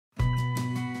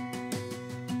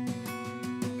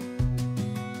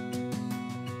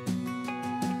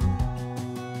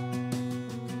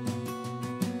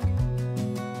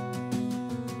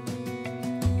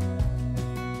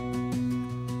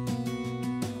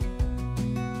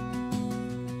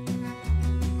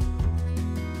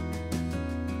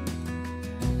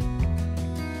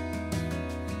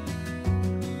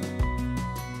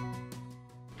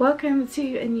Welcome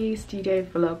to a new studio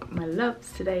vlog, my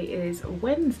loves. Today is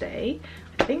Wednesday,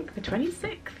 I think the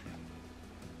 26th.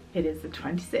 It is the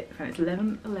 26th and it's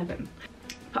 11:11.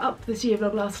 Put up the studio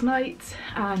vlog last night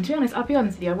and to be honest, I'll be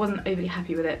honest with you, I wasn't overly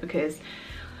happy with it because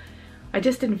I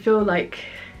just didn't feel like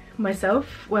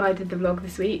myself when I did the vlog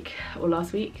this week or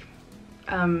last week.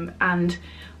 And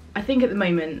I think at the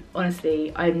moment,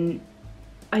 honestly,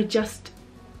 I just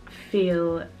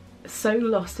feel so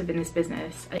lost within this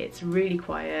business. It's really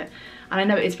quiet and I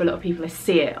know it is for a lot of people. I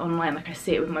see it online, like I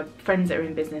see it with my friends that are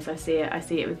in business. I see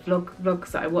it with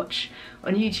vlogs that I watch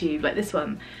on YouTube like this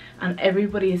one, and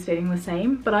everybody is feeling the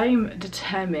same. But I'm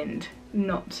determined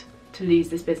not to lose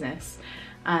this business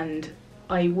and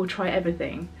I will try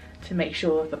everything to make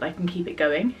sure that I can keep it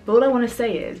going. But all I want to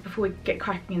say is, before we get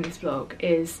cracking in this vlog,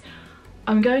 is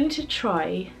I'm going to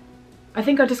try, I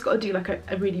think I just got to do like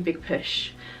a really big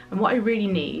push. And what I really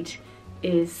need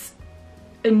is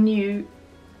a new,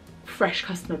 fresh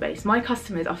customer base. My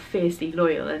customers are fiercely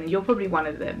loyal, and you're probably one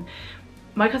of them.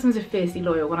 My customers are fiercely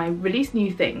loyal. When I release new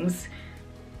things,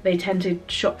 they tend to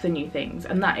shop the new things,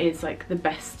 and that is like the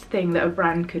best thing that a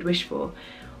brand could wish for.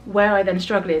 Where I then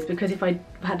struggle is because if I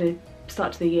had a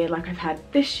start to the year like I've had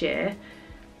this year,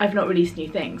 I've not released new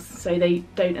things. So they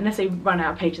don't, unless they run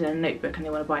out of pages in a notebook and they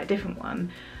want to buy a different one,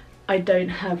 I don't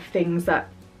have things that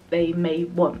they may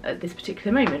want at this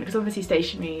particular moment, because obviously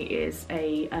stationery is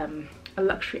a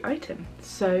luxury item,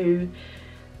 so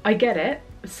I get it.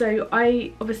 So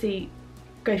I obviously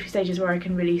go through stages where I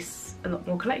can release a lot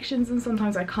more collections and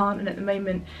sometimes I can't, and at the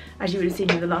moment, as you would have seen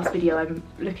in the last video, I'm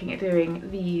looking at doing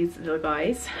these little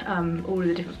guys, all of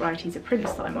the different varieties of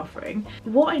prints that I'm offering.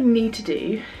 What I need to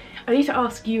do, I need to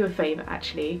ask you a favour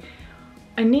actually.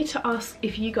 I need to ask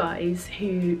if you guys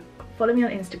who follow me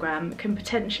on Instagram can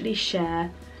potentially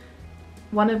share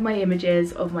one of my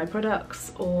images of my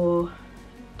products, or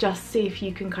just see if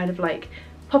you can kind of like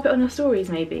pop it on your stories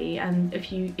maybe, and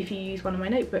if you use one of my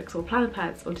notebooks or planner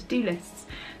pads or to-do lists,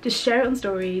 just share it on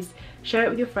stories, share it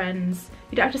with your friends.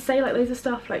 You don't have to say like loads of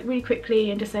stuff like really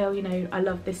quickly and just say, oh, you know, I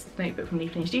love this notebook from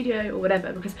Leafling Studio or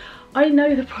whatever, because I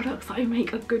know the products that I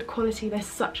make are good quality. They're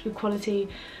such good quality.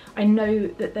 I know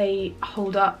that they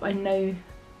hold up. I know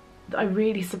that I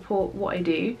really support what I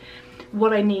do.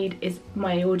 What I need is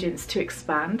my audience to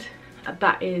expand.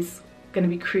 That is going to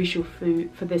be crucial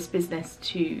for this business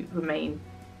to remain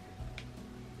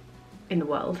in the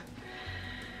world.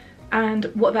 And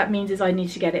what that means is I need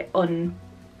to get it on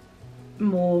in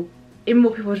more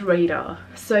people's radar.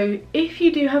 So if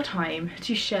you do have time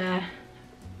to share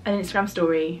an Instagram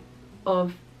story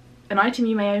of an item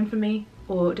you may own from me,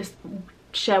 or just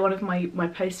share one of my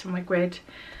posts from my grid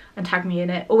and tag me in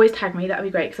it, always tag me, that would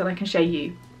be great, because then I can share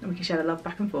you and we can share the love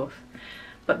back and forth.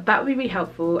 But that would be really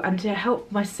helpful, and to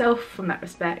help myself from that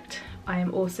respect, I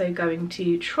am also going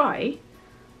to try,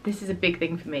 this is a big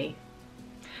thing for me,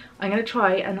 I'm going to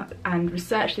try and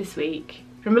research this week.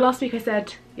 Remember last week I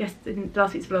said, yes, in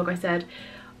last week's vlog I said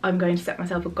I'm going to set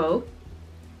myself a goal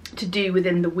to do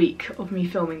within the week of me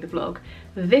filming the vlog.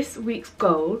 This week's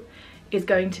goal is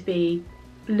going to be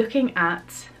looking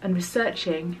at and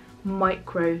researching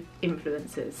micro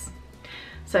influencers.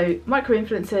 So micro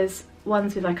influencers,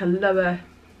 ones with like a lower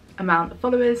amount of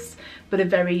followers but are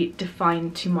very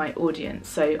defined to my audience.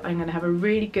 So I'm going to have a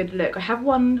really good look. I have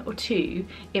one or two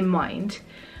in mind.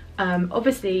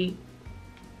 Obviously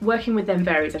working with them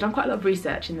varies. I've done quite a lot of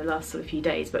research in the last sort of few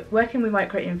days, but working with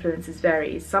micro influencers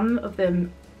varies. Some of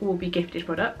them will be gifted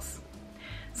products,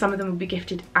 some of them will be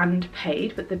gifted and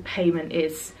paid, but the payment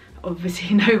is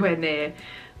obviously nowhere near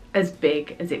as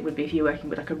big as it would be if you're working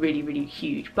with like a really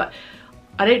huge. But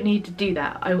I don't need to do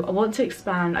that. I want to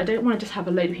expand. I don't want to just have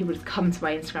a load of people just come to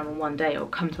my Instagram on one day or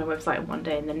come to my website on one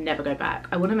day and then never go back.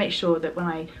 I want to make sure that when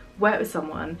I work with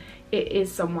someone, it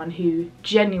is someone who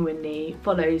genuinely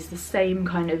follows the same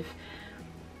kind of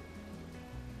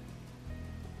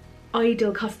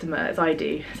ideal customer as I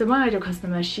do. So my ideal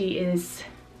customer, she is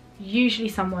usually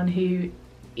someone who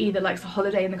either likes a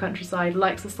holiday in the countryside,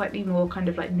 likes a slightly more kind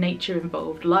of like nature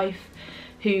involved life,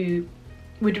 who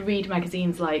would read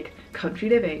magazines like Country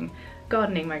Living,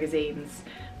 gardening magazines,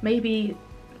 maybe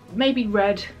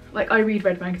Red, like I read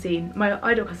Red magazine. My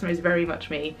ideal customer is very much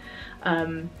me.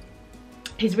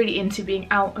 He's really into being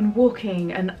out and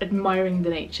walking and admiring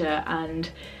the nature, and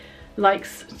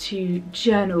likes to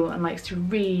journal and likes to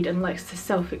read and likes to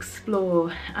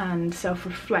self-explore and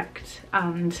self-reflect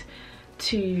and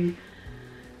to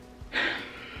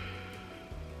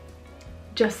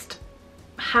just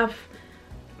have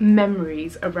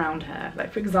memories around her.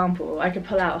 Like for example, I could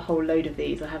pull out a whole load of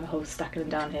these. I have a whole stack of them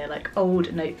down here, like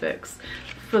old notebooks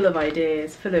full of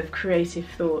ideas, full of creative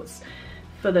thoughts,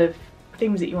 full of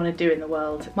things that you want to do in the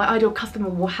world. My ideal customer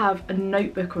will have a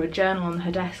notebook or a journal on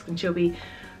her desk, and she'll be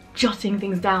jotting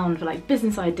things down for like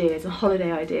business ideas and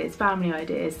holiday ideas, family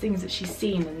ideas, things that she's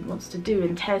seen and wants to do,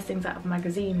 and tears things out of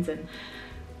magazines and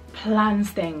plans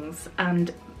things.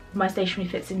 And my stationery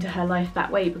fits into her life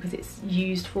that way because it's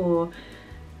used for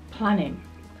planning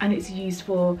and it's used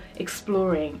for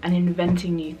exploring and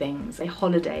inventing new things. They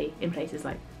holiday in places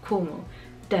like Cornwall,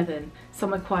 Devon,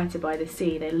 somewhere quieter by the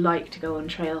sea. They like to go on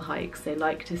trail hikes, they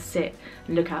like to sit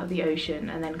and look out at the ocean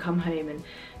and then come home and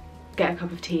get a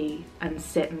cup of tea and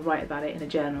sit and write about it in a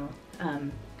journal,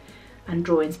 and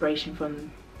draw inspiration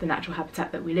from the natural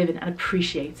habitat that we live in and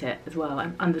appreciate it as well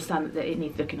and understand that it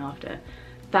needs looking after.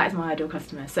 That is my ideal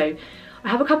customer. So I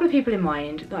have a couple of people in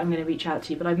mind that I'm going to reach out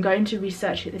to, but I'm going to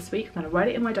research it this week. I'm going to write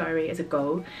it in my diary as a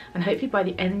goal, and hopefully by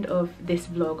the end of this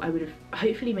vlog I would have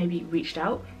hopefully maybe reached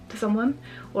out to someone,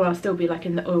 or I'll still be like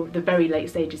in the very late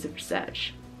stages of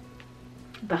research.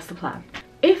 That's the plan.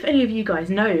 If any of you guys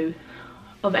know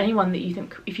of anyone that you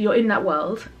think, if you're in that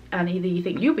world and either you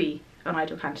think you'll be an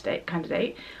ideal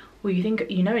candidate or you think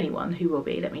you know anyone who will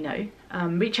be, let me know.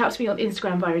 Reach out to me on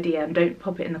Instagram via a DM, don't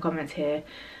pop it in the comments here.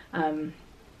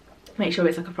 Make sure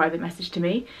it's like a private message to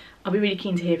me. I'll be really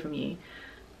keen to hear from you.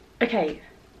 Okay,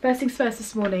 first things first,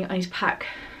 this morning I need to pack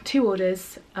 2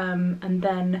 orders, and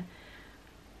then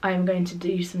I'm going to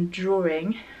do some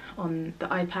drawing on the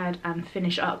iPad and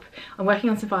finish up. I'm working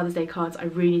on some Father's Day cards I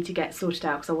really need to get sorted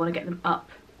out because I want to get them up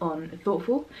on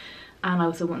Thoughtful, and I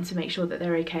also want to make sure that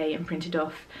they're okay and printed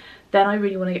off. Then I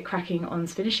really want to get cracking on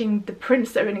finishing the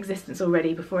prints that are in existence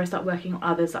already before I start working on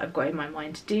others that I've got in my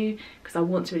mind to do, because I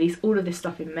want to release all of this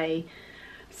stuff in May.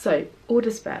 So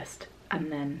orders first,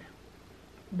 and then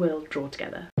we'll draw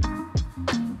together.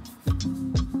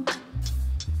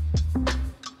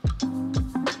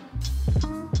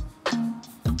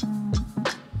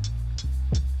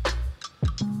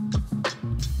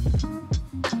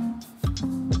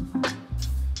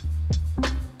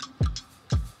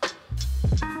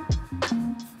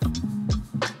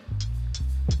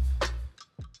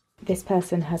 This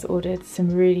person has ordered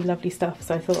some really lovely stuff,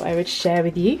 so I thought I would share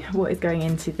with you what is going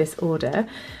into this order.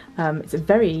 It's a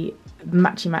very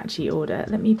matchy order.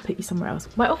 Let me put you somewhere else.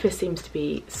 My office seems to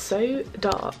be so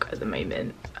dark at the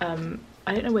moment.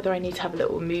 I don't know whether I need to have a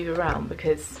little move around,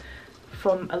 because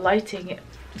from a lighting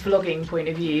vlogging point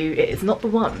of view it is not the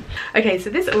one. Okay, so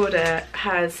this order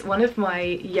has one of my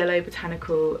yellow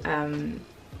botanical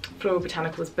Floral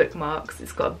Botanicals bookmarks.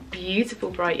 It's got a beautiful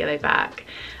bright yellow back,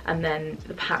 and then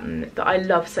the pattern that I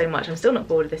love so much, I'm still not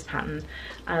bored of this pattern,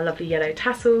 and a lovely yellow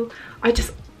tassel.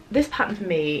 This pattern for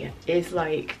me is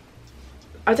like,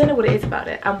 I don't know what it is about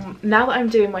it. Now that I'm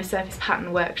doing my surface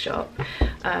pattern workshop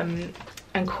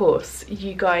and course,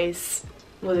 you guys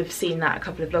will have seen that a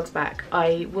couple of vlogs back.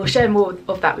 I will share more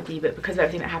of that with you, but because of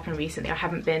everything that happened recently I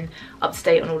haven't been up to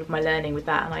date on all of my learning with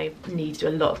that, and I need to do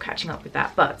a lot of catching up with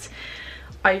that. But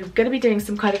I'm going to be doing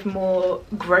some kind of more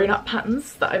grown-up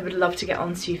patterns that I would love to get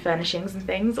onto furnishings and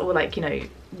things, or like, you know,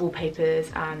 wallpapers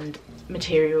and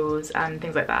materials and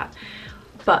things like that.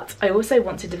 But I also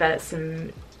want to develop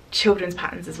some children's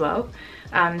patterns as well.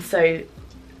 So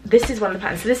this is one of the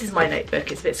patterns. So this is my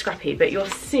notebook. It's a bit scrappy, but you'll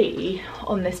see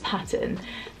on this pattern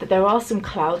that there are some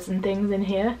clouds and things in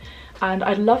here, and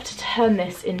I'd love to turn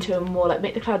this into a more like,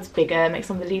 make the clouds bigger, make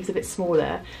some of the leaves a bit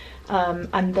smaller,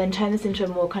 and then turn this into a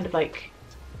more kind of like,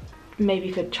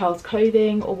 maybe for child's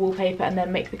clothing or wallpaper, and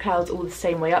then make the clouds all the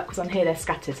same way up, because on here they're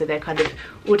scattered, so they're kind of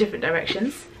all different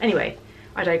directions. Anyway,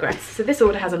 I digress. So this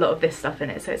order has a lot of this stuff in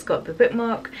it. So it's got the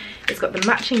bookmark, it's got the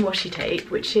matching washi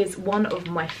tape, which is one of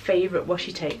my favourite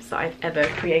washi tapes that I've ever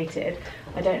created.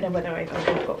 I don't know whether I've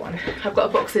got one. I've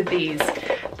got a box of these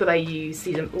that I use.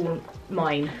 These are all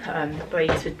mine, that I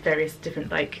use for various different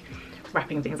like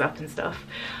wrapping things up and stuff.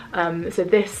 So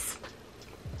this,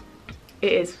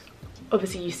 it is,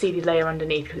 obviously you see the layer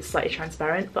underneath because it's slightly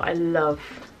transparent, but I love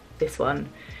this one.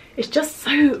 It's just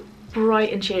so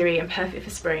bright and cheery and perfect for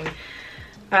spring.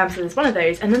 So there's one of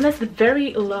those, and then there's the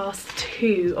very last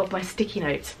 2 of my sticky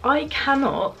notes. I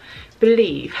cannot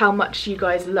believe how much you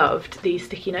guys loved these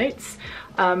sticky notes.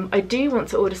 I do want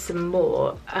to order some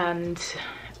more, and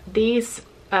these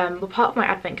were part of my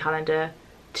advent calendar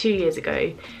 2 years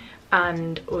ago,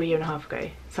 or a year and a half ago,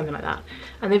 something like that.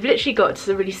 And they've literally got just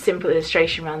a really simple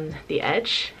illustration around the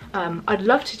edge. I'd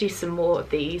love to do some more of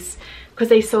these because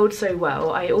they sold so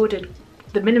well. I ordered,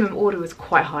 the minimum order was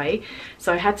quite high,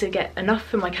 so I had to get enough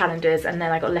for my calendars, and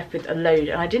then I got left with a load,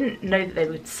 and I didn't know that they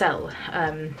would sell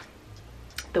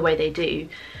the way they do.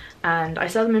 And I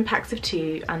sell them in packs of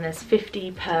 2, and there's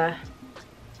 50 per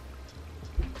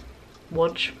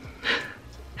wadge.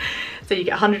 So you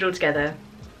get 100 altogether.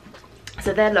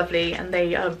 So they're lovely and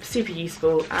they are super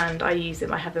useful, and I use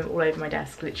them. I have them all over my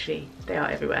desk, literally. They are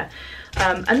everywhere.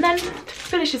 And then to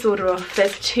finish this order off,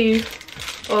 there's 2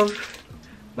 of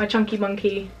my Chunky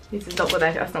Monkey, that's not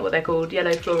what they're called,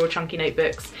 yellow floral chunky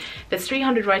notebooks. There's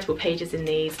 300 writable pages in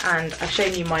these, and I've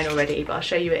shown you mine already, but I'll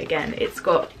show you it again. It's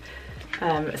got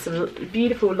some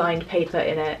beautiful lined paper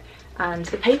in it, and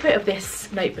the paper of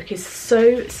this notebook is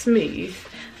so smooth,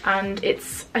 and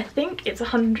I think it's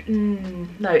 100,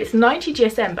 no, it's 90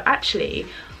 GSM, but actually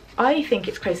I think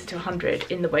it's closer to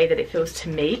 100 in the way that it feels to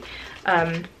me.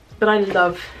 But I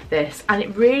love this, and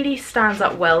it really stands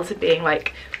up well to being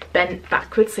like bent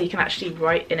backwards, so you can actually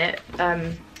write in it.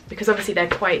 Because obviously they're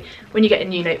quite, when you get a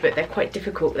new notebook, they're quite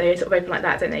difficult. They sort of open like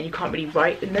that, don't they? You can't really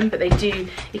write in them, but they do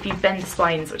if you bend the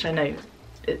spines, which I know,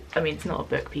 I mean, it's not a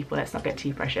book, people, let's not get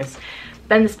too precious.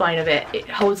 Bend the spine of it, it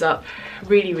holds up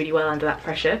really, really well under that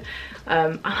pressure.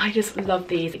 And I just love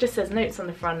these. It just says notes on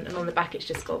the front, and on the back it's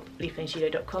just got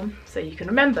leaflanestudio.com, so you can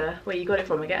remember where you got it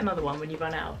from and get another one when you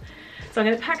run out. So I'm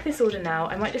going to pack this order now.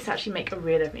 I might just actually make a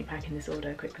reel of me packing this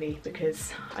order quickly,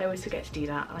 because I always forget to do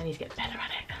that and I need to get better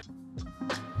at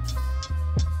it.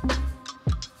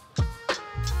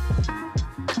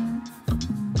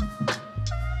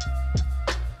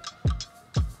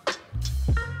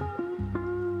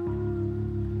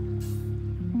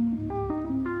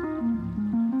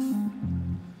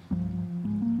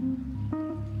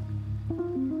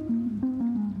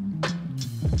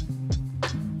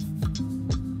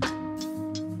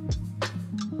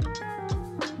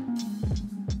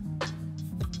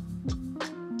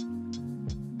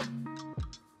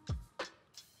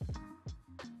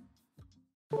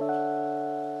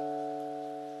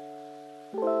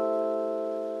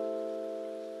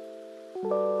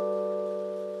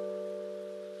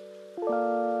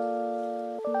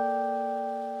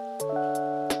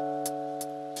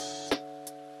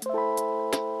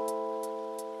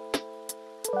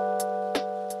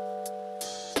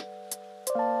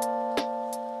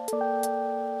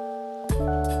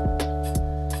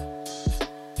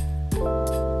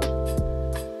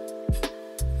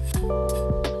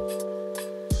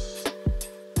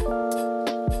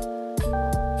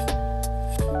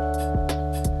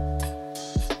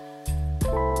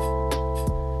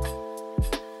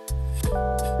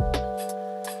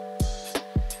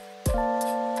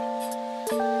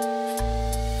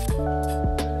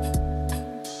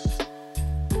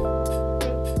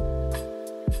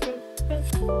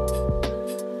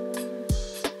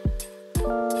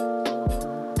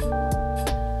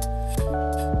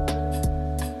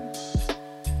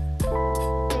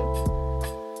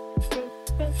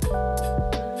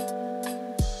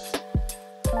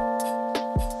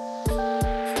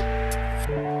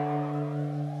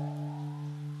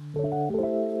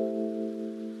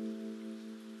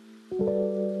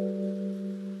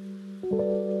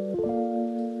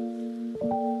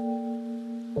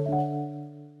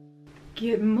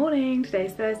 Good morning,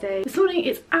 today's Thursday. This morning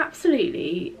it's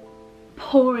absolutely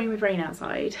pouring with rain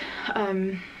outside,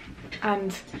 and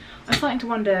I'm starting to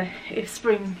wonder if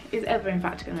spring is ever in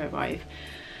fact going to arrive.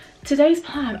 Today's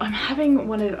plan, I'm having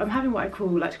what I like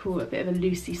to call a bit of a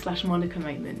Lucy / Monica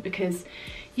moment, because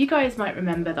you guys might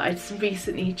remember that I just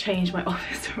recently changed my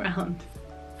office around.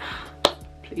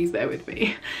 Please bear with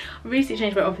me. I recently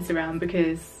changed my office around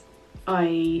because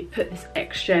I put this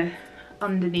extra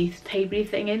underneath table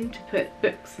thing in to put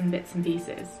books and bits and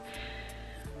pieces.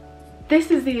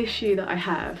 This is the issue that I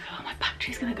have. Oh, my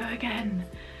battery's gonna go again.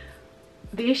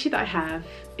 The issue that I have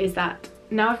is that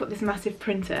now I've got this massive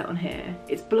printer on here,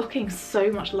 it's blocking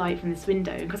so much light from this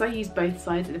window. Because I use both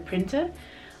sides of the printer,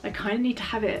 I kind of need to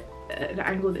have it at an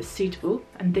angle that's suitable,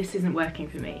 and this isn't working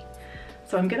for me.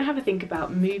 So I'm gonna have a think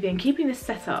about keeping this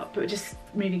set up, but just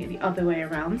moving it the other way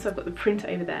around. So I've got the printer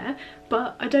over there,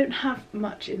 but I don't have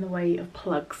much in the way of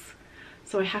plugs.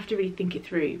 So I have to really think it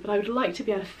through. But I would like to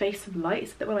be able to face some light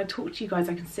so that when I talk to you guys,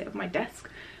 I can sit at my desk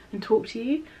and talk to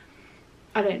you.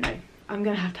 I don't know, I'm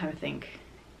gonna have a think.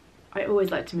 I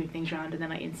always like to move things around, and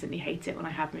then I instantly hate it when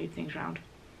I have moved things around.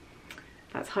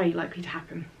 That's highly likely to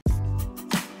happen.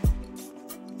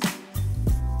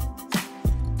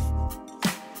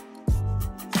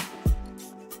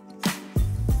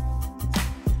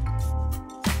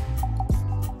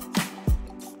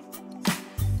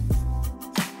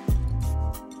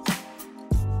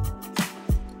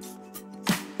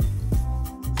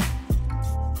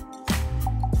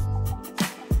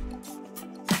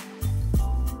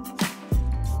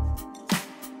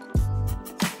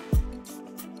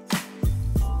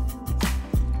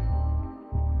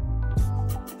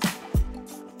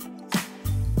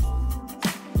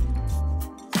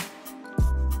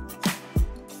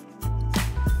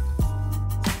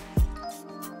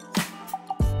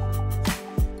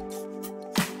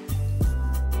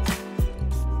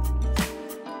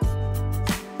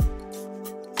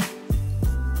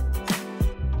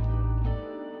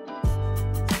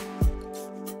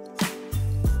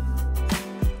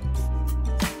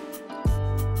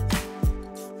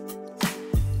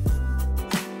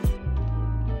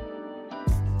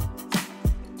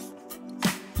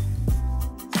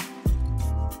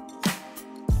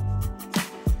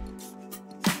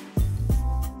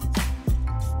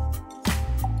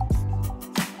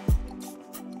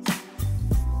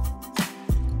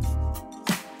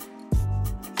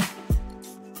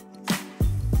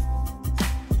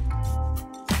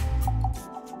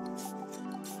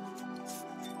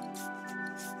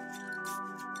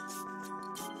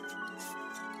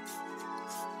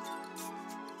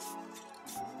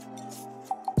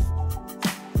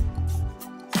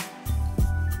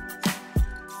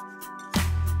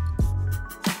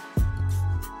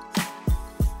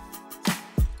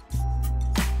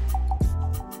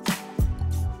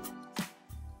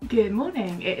 Good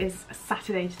morning, it is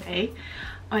Saturday today.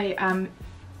 I am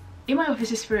in my office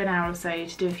just for an hour or so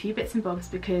to do a few bits and bobs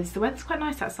because the weather's quite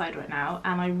nice outside right now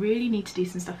and I really need to do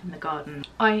some stuff in the garden.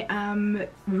 I am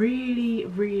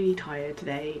really tired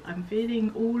today. I'm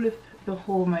feeling all of the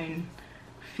hormone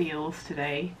feels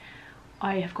today.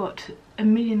 I have got a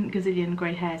million gazillion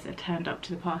grey hairs that have turned up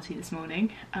to the party this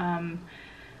morning.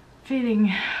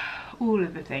 Feeling all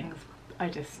of the things.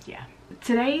 Yeah.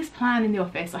 Today's plan in the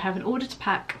office, I have an order to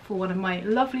pack for one of my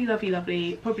lovely,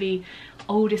 probably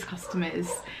oldest customers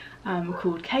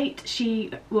called Kate.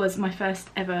 She was my first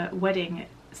ever wedding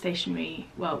stationery.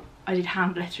 Well, I did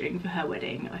hand lettering for her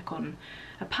wedding, like on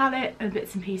a palette and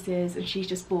bits and pieces, and she's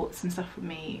just bought some stuff from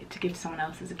me to give to someone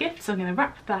else as a gift. So I'm going to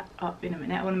wrap that up in a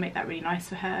minute. I want to make that really nice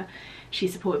for her. She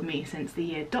supported me since the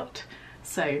year dot,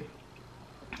 so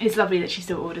it's lovely that she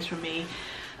still orders from me.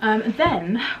 And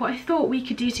then what I thought we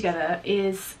could do together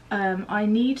is I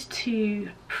need to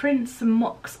print some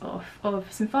mocks off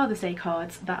of some Father's Day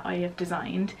cards that I have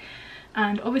designed,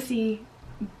 and obviously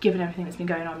given everything that's been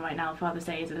going on right now, Father's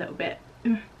Day is a little bit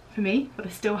for me, but I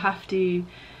still have to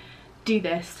do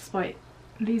this despite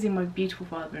losing my beautiful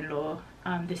father-in-law.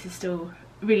 This is still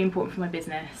really important for my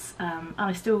business, and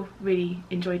I still really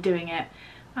enjoy doing it.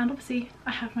 And obviously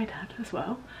I have my dad as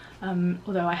well,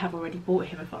 although I have already bought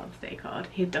him a Father's Day card.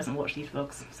 He doesn't watch these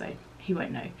vlogs, so he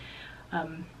won't know.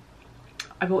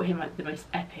 I bought him like the most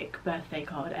epic birthday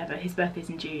card ever. His birthday's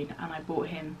in June and I bought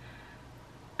him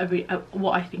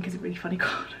what I think is a really funny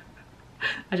card.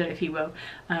 I don't know if he will,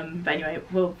 but anyway,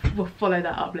 we'll follow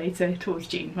that up later towards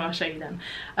June when I'll show you them.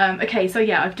 Okay, so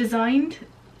yeah, I've designed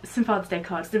some Father's Day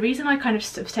cards. The reason I kind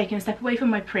of have taken a step away from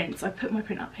my prints, I put my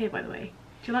print up here by the way.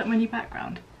 Do you like my new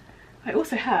background? I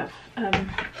also have,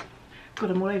 got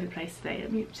them all over the place today.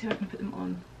 Let me see if I can put them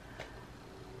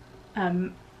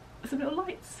on. Some little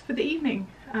lights for the evening,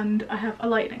 and I have a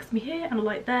light next to me here and a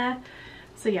light there.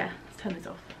 So yeah, let's turn this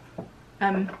off.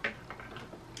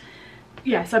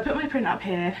 Yeah, so I put my print up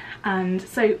here, and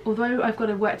so although I've got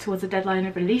to work towards a deadline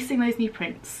of releasing those new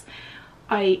prints,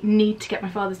 I need to get my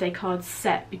Father's Day cards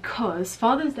set because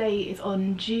Father's Day is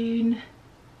on June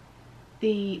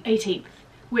the 18th.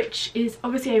 Which is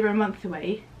obviously over a month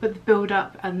away, but the build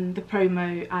up and the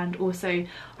promo, and also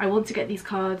I want to get these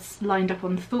cards lined up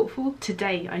on Thoughtful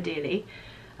today ideally,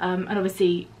 and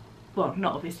obviously, well,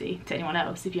 not obviously to anyone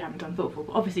else if you haven't done Thoughtful,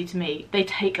 but obviously to me they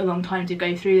take a long time to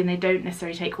go through and they don't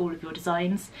necessarily take all of your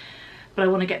designs, but I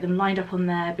want to get them lined up on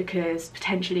there because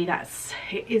potentially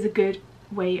it is a good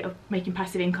way of making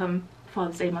passive income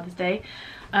Father's Day, Mother's Day.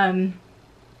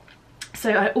 So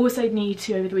I also need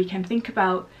to over the weekend think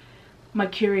about my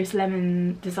Curious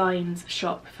Lemon Designs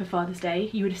shop for Father's Day.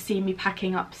 You would have seen me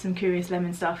packing up some Curious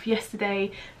Lemon stuff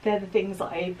yesterday. They're the things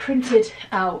that I printed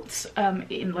out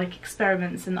in like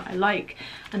experiments and that I like,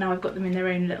 and now I've got them in their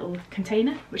own little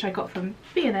container, which I got from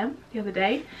B&M the other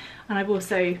day. And I've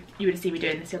also, you would have seen me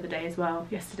doing this the other day as well,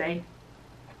 yesterday,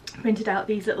 printed out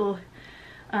these little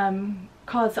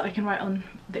cards that I can write on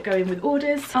that go in with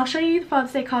orders. I'll show you the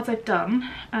Father's Day cards I've done.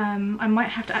 I might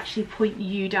have to actually point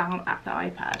you down at the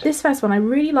iPad. This first one, I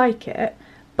really like it,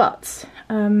 but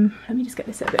let me just get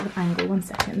this at a bit of an angle, 1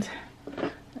 second.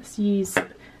 Let's use,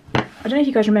 I don't know if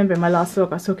you guys remember in my last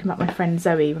vlog I was talking about my friend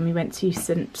Zoe when we went to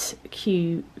St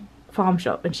Q farm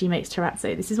shop and she makes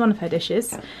terrazzo. This is one of her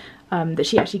dishes that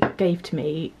she actually gave to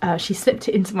me. She slipped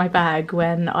it into my bag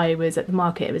when I was at the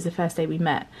market. It was the first day we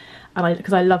met, and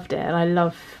because I loved it and I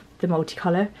love the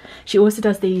multicolour. She also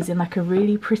does these in like a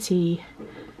really pretty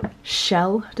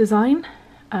shell design,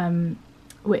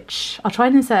 which I'll try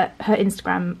and insert her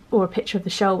Instagram or a picture of the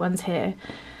shell ones here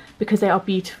because they are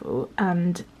beautiful,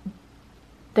 and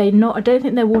I don't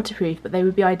think they're waterproof, but they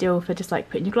would be ideal for just like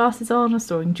putting your glasses on or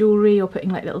storing jewellery or putting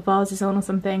like little vases on or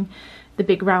something. The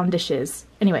big round dishes.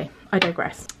 Anyway, I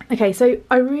digress. Okay, so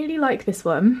I really like this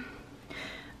one.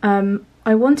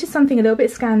 I wanted something a little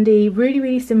bit Scandi,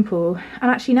 really simple,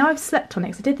 and actually now I've slept on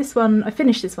it, because I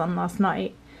finished this one last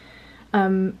night.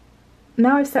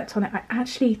 Now I've slept on it, I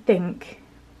actually think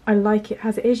I like it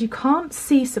as it is. You can't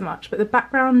see so much, but the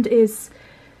background is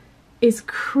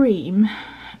cream.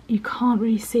 You can't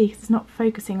really see because it's not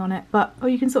focusing on it, but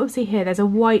you can sort of see here there's a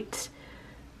white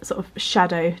sort of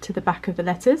shadow to the back of the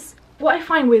letters. What I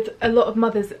find with a lot of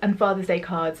Mother's and Father's Day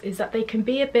cards is that they can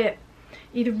be a bit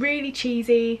either really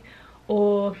cheesy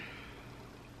or,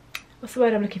 what's the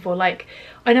word I'm looking for, like,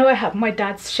 I know I have my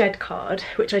dad's shed card,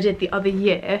 which I did the other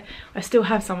year. I still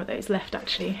have some of those left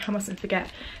actually, I mustn't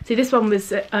forget. See, this one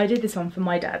was, I did this one for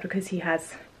my dad because he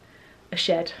has a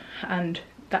shed and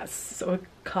that's sort of a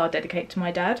card dedicated to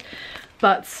my dad.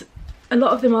 But a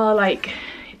lot of them are like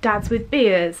dads with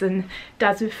beers and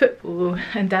dads with football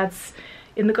and dads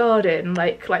in the garden,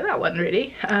 like that one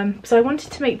really. So I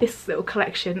wanted to make this little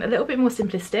collection a little bit more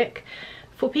simplistic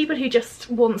for people who just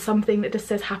want something that just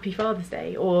says Happy Father's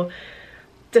Day, or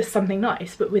just something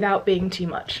nice but without being too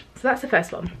much. So that's the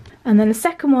first one. And then the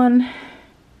second one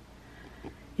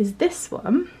is this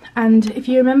one, and if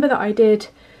you remember that I did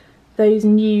those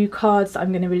new cards that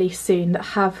I'm going to release soon that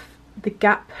have the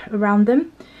gap around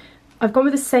them, I've gone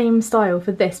with the same style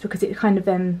for this because it kind of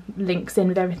then links in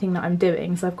with everything that I'm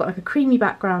doing. So I've got like a creamy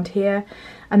background here,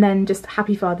 and then just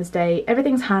Happy Father's Day.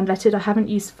 Everything's hand lettered. I haven't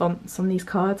used fonts on these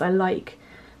cards. I like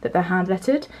that they're hand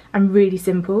lettered and really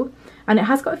simple, and it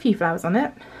has got a few flowers on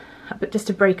it, but just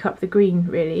to break up the green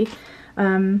really.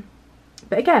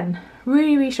 But again,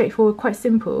 really straightforward, quite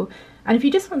simple. And if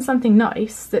you just want something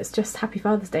nice that's just Happy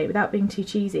Father's Day without being too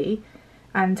cheesy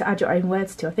and to add your own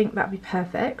words to, I think that'd be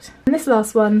perfect. And this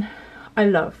last one I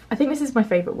love. I think this is my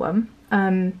favourite one.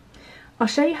 I'll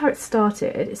show you how it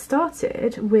started. It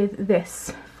started with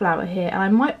this flower here, and I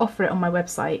might offer it on my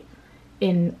website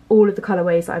in all of the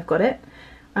colourways that I've got it.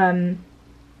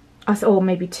 Or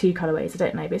maybe 2 colourways, I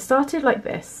don't know. But it started like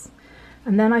this,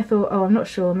 and then I thought, oh, I'm not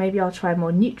sure, maybe I'll try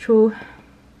more neutral.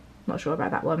 Not sure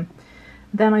about that one.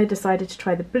 Then I decided to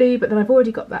try the blue, but then I've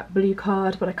already got that blue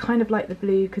card, but I kind of like the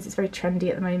blue because it's very trendy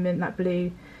at the moment, that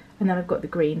blue. And then I've got the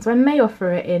green, so I may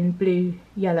offer it in blue,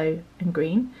 yellow and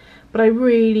green, but I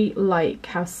really like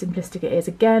how simplistic it is.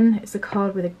 Again, it's a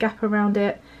card with a gap around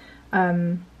it.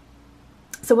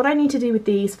 So what I need to do with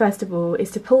these, first of all, is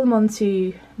to pull them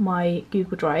onto my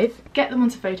Google Drive, get them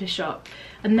onto Photoshop,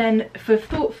 and then for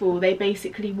Thoughtful, they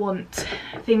basically want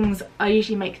things. I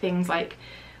usually make things like,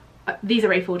 these are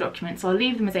A4 documents, so I'll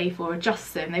leave them as A4,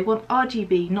 adjust them. They want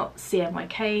RGB, not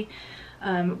CMYK.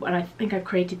 And I think I've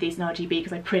created these in RGB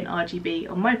because I print RGB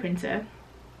on my printer.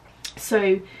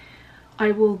 So I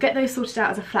will get those sorted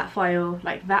out as a flat file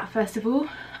like that first of all,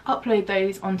 upload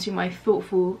those onto my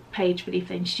Thoughtful page for Leaf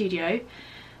Lane Studio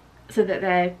so that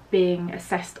they're being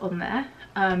assessed on there.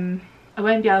 I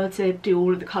won't be able to do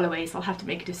all of the colourways, so I'll have to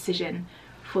make a decision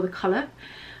for the colour.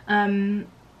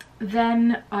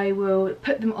 Then I will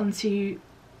put them onto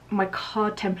my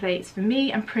card templates for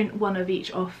me and print one of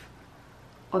each off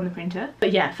on the printer.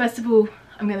 But yeah, first of all,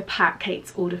 I'm going to pack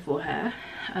Kate's order for her.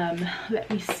 Let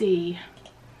me see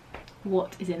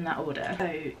what is in that order.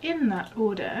 So in that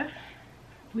order,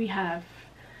 we have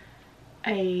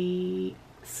a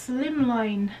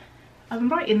slimline. I'm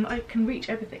writing, I can reach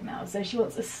everything now. So she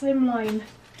wants a slimline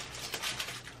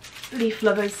Leaf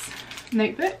Lovers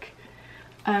notebook.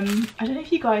 I don't know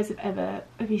if you guys have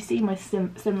you seen my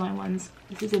slimline ones?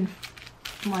 This is in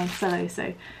my Cello,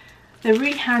 so they're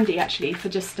really handy actually for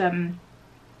just, you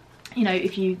know,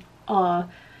 if you are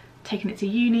taking it to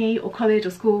uni or college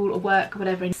or school or work or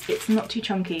whatever, and it's not too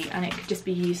chunky and it could just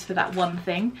be used for that one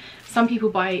thing. Some people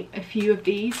buy a few of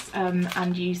these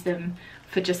and use them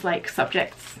for just like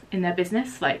subjects in their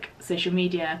business, like social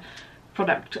media,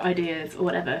 product ideas or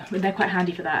whatever, but they're quite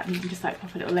handy for that, and you can just like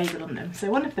pop a little label on them. So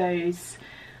one of those,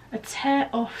 a tear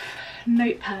off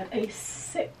notepad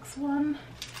A6 one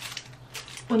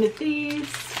of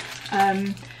these,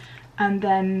 and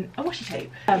then a washi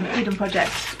tape. Eden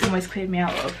Project almost cleared me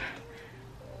out of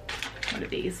one of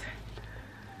these.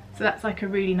 So that's like a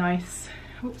really nice,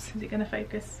 oops, is it gonna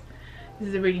focus? This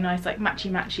is a really nice like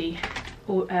matchy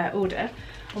order.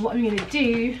 And what I'm gonna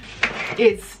do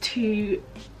is to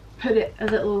put a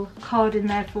little card in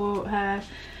there for her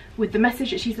with the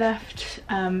message that she's left,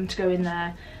 to go in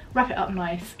there, wrap it up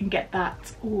nice and get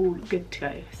that all good to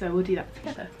go. So we'll do that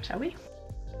together, shall we?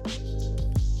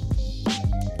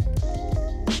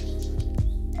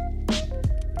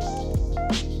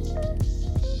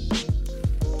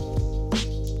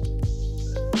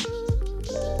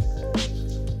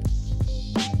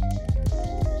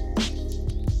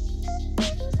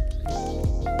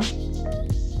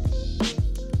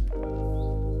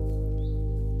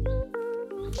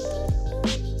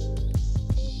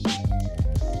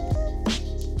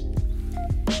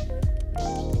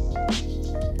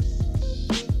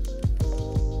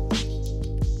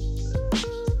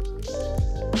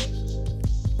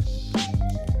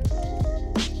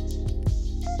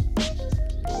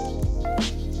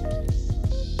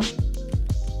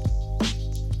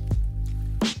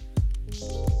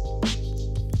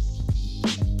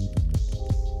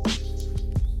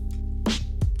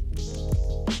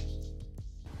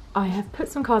 I have put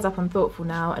some cards up on Thoughtful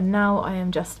now, and now I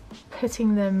am just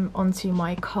putting them onto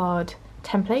my card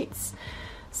templates.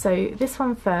 So this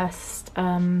one first,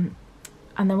 and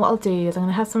then what I'll do is I'm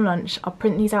going to have some lunch. I'll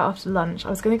print these out after lunch. I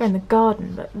was going to go in the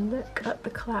garden, but look at the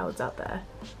clouds out there.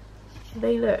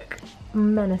 They look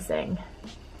menacing,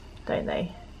 don't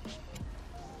they?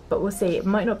 But we'll see. It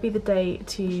might not be the day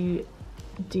to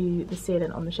do the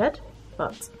sealant on the shed,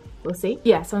 but we'll see.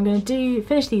 Yeah, so I'm going to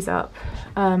finish these up,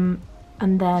 and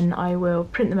then I will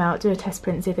print them out, do a test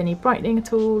print, see if they need brightening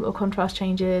at all, or contrast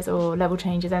changes, or level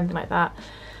changes, anything like that.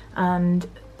 And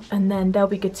then they'll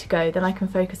be good to go. Then I can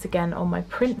focus again on my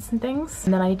prints and things.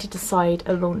 And then I need to decide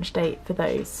a launch date for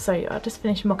those. So I'll just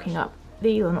finish mocking up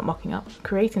these, or not mocking up,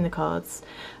 creating the cards.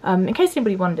 In case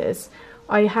anybody wonders,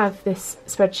 I have this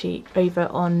spreadsheet over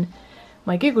on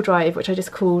my Google Drive, which I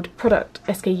just called product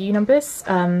SKU numbers.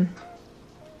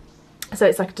 So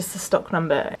it's like just a stock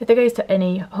number. If it goes to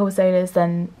any wholesalers,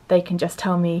 then they can just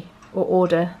tell me or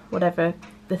order whatever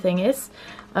the thing is.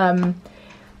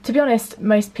 To be honest,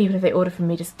 most people, if they order from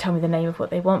me, just tell me the name of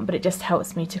what they want, but it just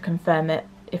helps me to confirm it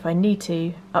if I need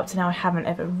to. Up to now I haven't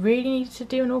ever really needed to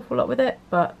do an awful lot with it,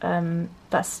 but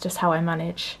that's just how I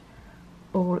manage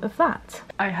all of that.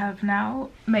 I have now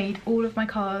made all of my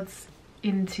cards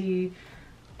on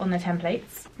their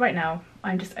templates. Right now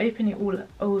I'm just opening all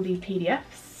the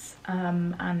PDFs,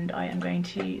 and I am going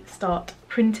to start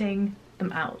printing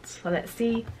them out. So let's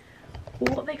see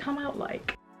what they come out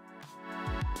like.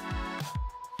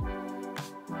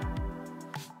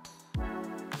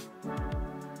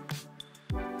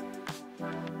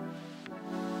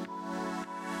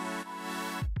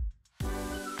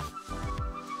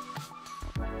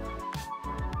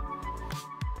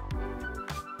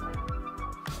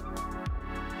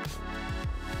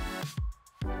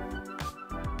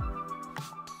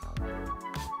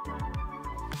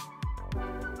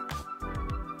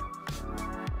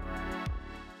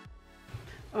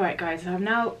 Alright guys, so I've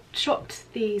now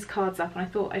chopped these cards up and I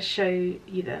thought I'd show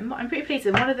you them. I'm pretty pleased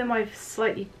with them. One of them I've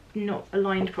slightly not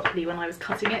aligned properly when I was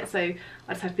cutting it, so I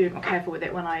just have to be a bit more careful with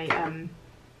it when I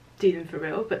do them for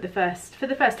real. But for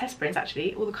the first test prints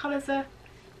actually, all the colours are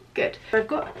good. So I've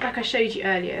got, like I showed you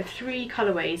earlier, 3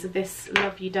 colourways of this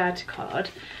Love You Dad card.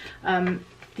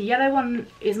 The yellow one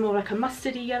is more like a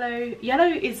mustardy yellow. Yellow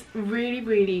is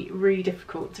really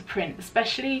difficult to print,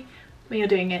 especially when you're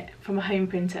doing it from a home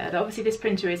printer. Obviously this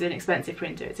printer is an expensive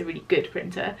printer, it's a really good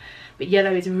printer, but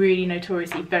yellow is really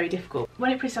notoriously very difficult.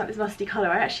 When it printed out this mustardy colour,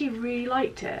 I actually really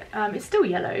liked it. It's still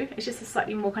yellow, it's just a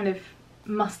slightly more kind of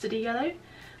mustardy yellow,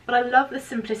 but I love the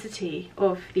simplicity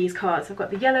of these cards. I've got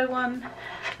the yellow one,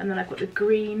 and then I've got the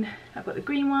green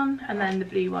one, and then the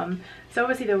blue one. So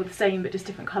obviously they're all the same, but just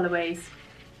different colourways.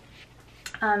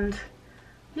 And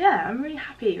yeah, I'm really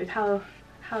happy with how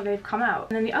they've come out.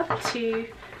 And then the other two,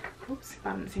 oops,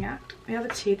 balancing act. The other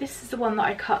two, this is the one that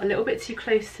I cut a little bit too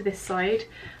close to this side,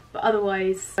 but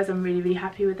otherwise I'm really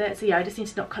happy with it. So yeah, I just need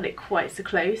to not cut it quite so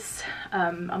close.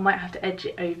 I might have to edge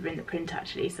it over in the print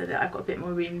actually, so that I've got a bit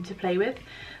more room to play with,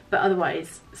 but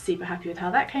otherwise super happy with how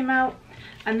that came out.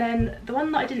 And then the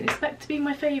one that I didn't expect to be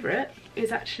my favourite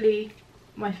is actually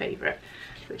my favourite,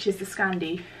 which is the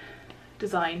Scandi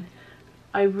design.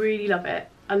 I really love it.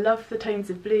 I love the tones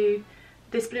of blue.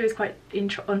 This blue is quite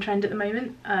on trend at the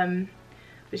moment,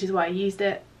 which is why I used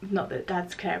it. Not that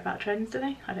dads care about trends, do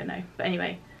they? I don't know. But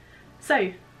anyway,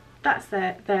 so that's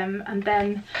them. And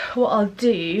then what I'll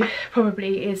do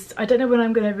probably is, I don't know when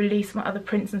I'm going to release my other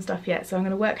prints and stuff yet, so I'm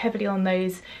going to work heavily on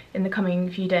those in the coming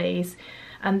few days.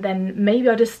 And then maybe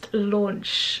I'll just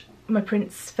launch my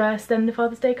prints first, then the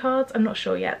Father's Day cards. I'm not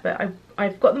sure yet, but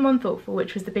I've got them on Thoughtful,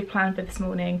 which was the big plan for this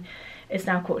morning. It's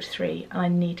now 3:15 and I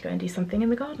need to go and do something in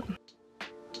the garden.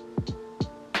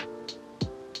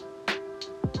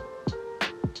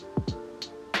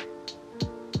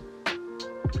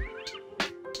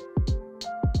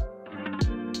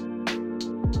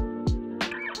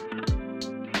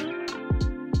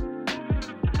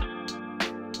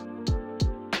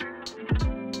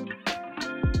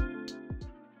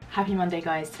 Happy Monday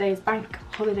guys, today is Bank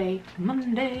Holiday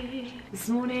Monday. This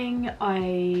morning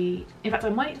in fact I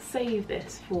might save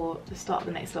this for the start of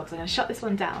the next vlog, so I'm going to shut this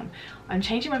one down. I'm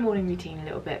changing my morning routine a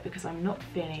little bit because I'm not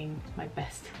feeling my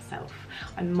best self.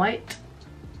 I might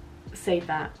save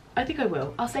that, I think I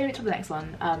will. I'll save it till the next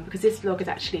one because this vlog is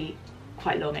actually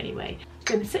quite long anyway. I'm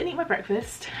going to sit and eat my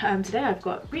breakfast. Today I've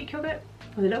got Greek yogurt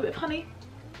with a little bit of honey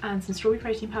and some strawberry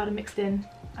protein powder mixed in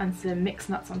and some mixed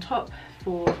nuts on top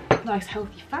for nice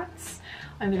healthy fats.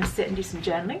 I'm going to sit and do some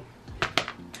journaling.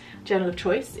 Journal of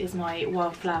choice is my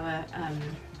wildflower,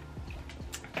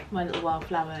 my little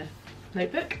wildflower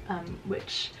notebook,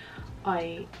 which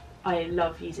I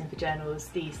love using for journals,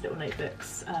 these little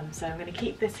notebooks. So I'm going to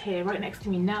keep this here right next to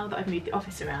me now that I've moved the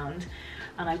office around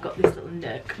and I've got this little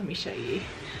nook. Let me show you.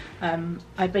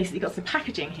 I've basically got some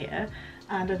packaging here,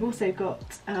 and I've also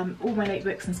got all my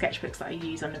notebooks and sketchbooks that I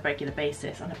use on a regular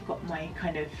basis, and I've got my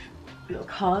kind of little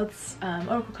cards,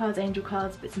 oracle cards, angel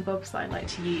cards, bits and bobs that I like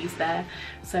to use there,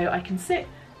 so I can sit,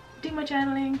 do my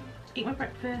journaling, eat my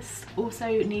breakfast. Also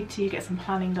need to get some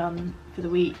planning done for the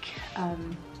week, so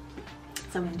I'm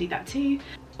going to do that too.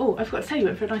 Oh, I forgot to tell you, I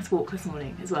went for a nice walk this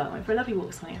morning as well. I went for a lovely walk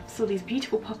this morning. I saw these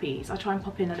beautiful poppies. I try and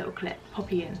pop in a little clip.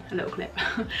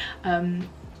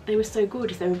 They were so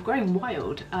gorgeous. They were growing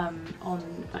wild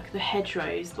on like the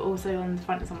hedgerows, but also on the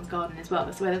front of someone's garden as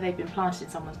well. So whether they've been planted in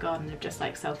someone's garden or just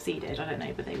like self-seeded, I don't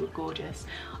know, but they were gorgeous.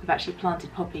 I've actually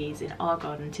planted poppies in our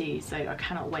garden too, so I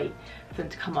cannot wait for them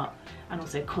to come up, and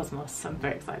also cosmos, so I'm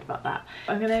very excited about that.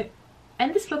 I'm gonna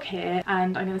end this vlog here,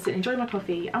 and I'm gonna sit and enjoy my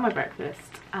coffee and my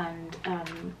breakfast and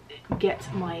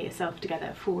get myself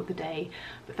together for the day.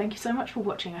 But thank you so much for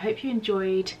watching. I hope you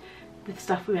enjoyed the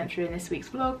stuff we went through in this week's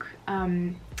vlog,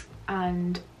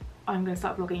 and I'm going to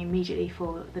start vlogging immediately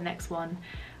for the next one,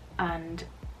 and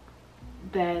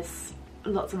there's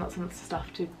lots and lots and lots of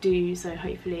stuff to do, so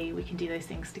hopefully we can do those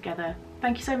things together.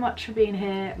 Thank you so much for being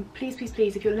here. Please, please,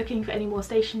 please, if you're looking for any more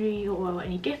stationery or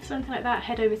any gifts or anything like that,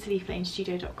 head over to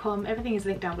leaflanestudio.com. everything is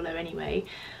linked down below anyway.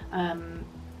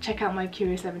 Check out my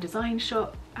Curious Lemon design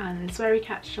shop and Sweary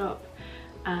Cat shop,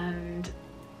 and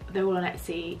they're all on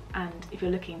Etsy. And if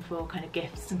you're looking for kind of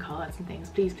gifts and cards and things,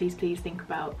 please, please, please think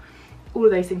about all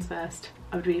of those things first.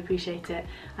 I would really appreciate it.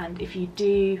 And if you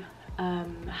do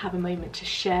have a moment to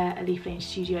share a Leaf Lane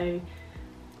Studio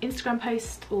Instagram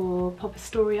post or pop a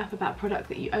story up about a product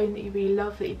that you own, that you really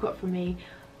love, that you've got from me,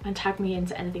 and tag me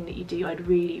into anything that you do, I'd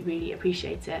really, really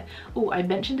appreciate it. Oh, I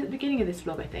mentioned at the beginning of this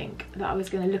vlog, I think, that I was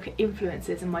going to look at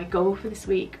influencers, and my goal for this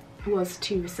week was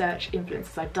to research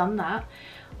influencers. I've done that.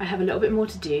 I have a little bit more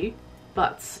to do,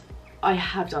 but I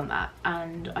have done that,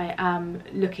 and I am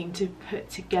looking to put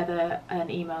together an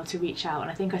email to reach out.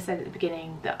 And I think I said at the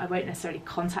beginning that I won't necessarily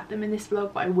contact them in this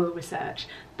vlog, but I will research.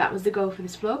 That was the goal for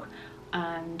this vlog,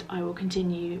 and I will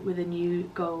continue with a new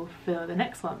goal for the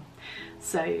next one.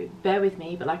 So bear with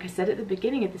me, but like I said at the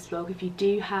beginning of this vlog, if you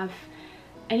do have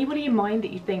anybody in mind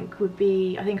that you think would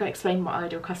be, I think I explained my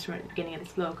ideal customer at the beginning of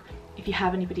this vlog. If you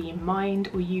have anybody in mind,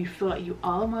 or you feel like you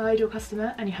are my ideal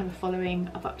customer and you have a following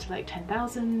of up to like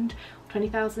 10,000,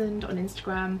 20,000 on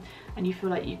Instagram, and you feel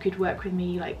like you could work with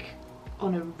me like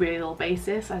on a real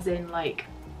basis, as in like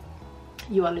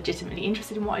you are legitimately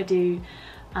interested in what I do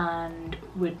and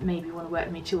would maybe want to work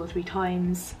with me 2 or 3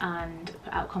 times and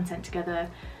put out content together,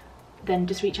 then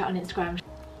just reach out on Instagram,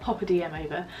 pop a DM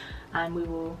over, and we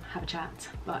will have a chat.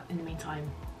 But in the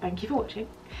meantime, thank you for watching,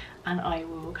 and I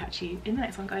will catch you in the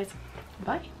next one, guys.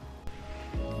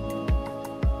 Bye.